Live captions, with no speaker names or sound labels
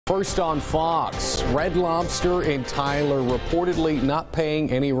First on Fox, Red Lobster in Tyler reportedly not paying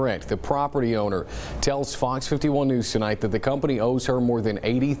any rent. The property owner tells Fox 51 News tonight that the company owes her more than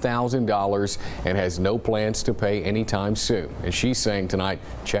 $80,000 and has no plans to pay anytime soon. And she's saying tonight,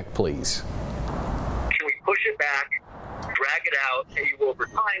 check please. Can we push it back, drag it out, pay you over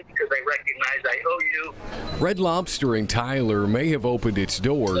time because I recognize I owe you? Red Lobster in Tyler may have opened its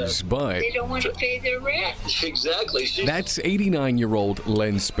doors, but they don't want to pay their rent. Exactly. That's 89-year-old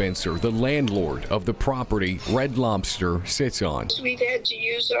Len Spencer, the landlord of the property Red Lobster sits on. We've had to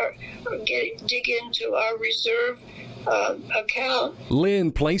use dig into our reserve account.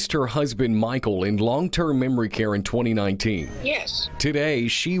 Lynn placed her husband Michael in long-term memory care in 2019. Yes. Today,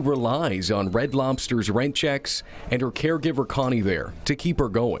 she relies on Red Lobster's rent checks and her caregiver Connie there to keep her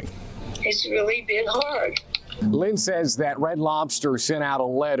going. It's really been hard. Lynn says that Red Lobster sent out a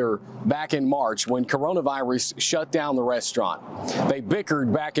letter back in March when coronavirus shut down the restaurant. They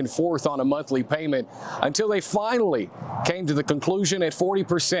bickered back and forth on a monthly payment until they finally came to the conclusion at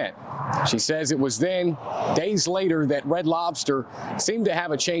 40%. She says it was then, days later, that Red Lobster seemed to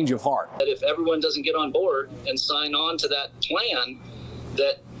have a change of heart. That if everyone doesn't get on board and sign on to that plan,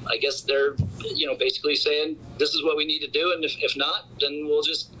 that I guess they're, basically saying this is what we need to do, and if not, then we'll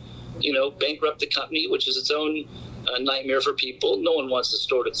just bankrupt the company, which is its own nightmare for people. No one wants the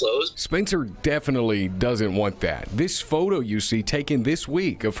store to close. Spencer definitely doesn't want that. This photo you see taken this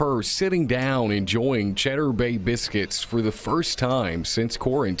week of her sitting down enjoying Cheddar Bay biscuits for the first time since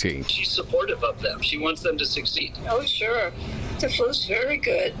quarantine. She's supportive of them. She wants them to succeed. Oh, sure. The food's very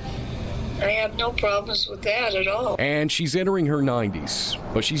good. I have no problems with that at all. And she's entering her 90s,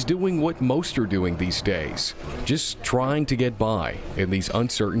 but she's doing what most are doing these days, just trying to get by in these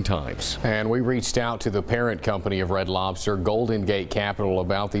uncertain times. And we reached out to the parent company of Red Lobster, Golden Gate Capital,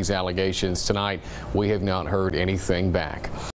 about these allegations. Tonight, we have not heard anything back.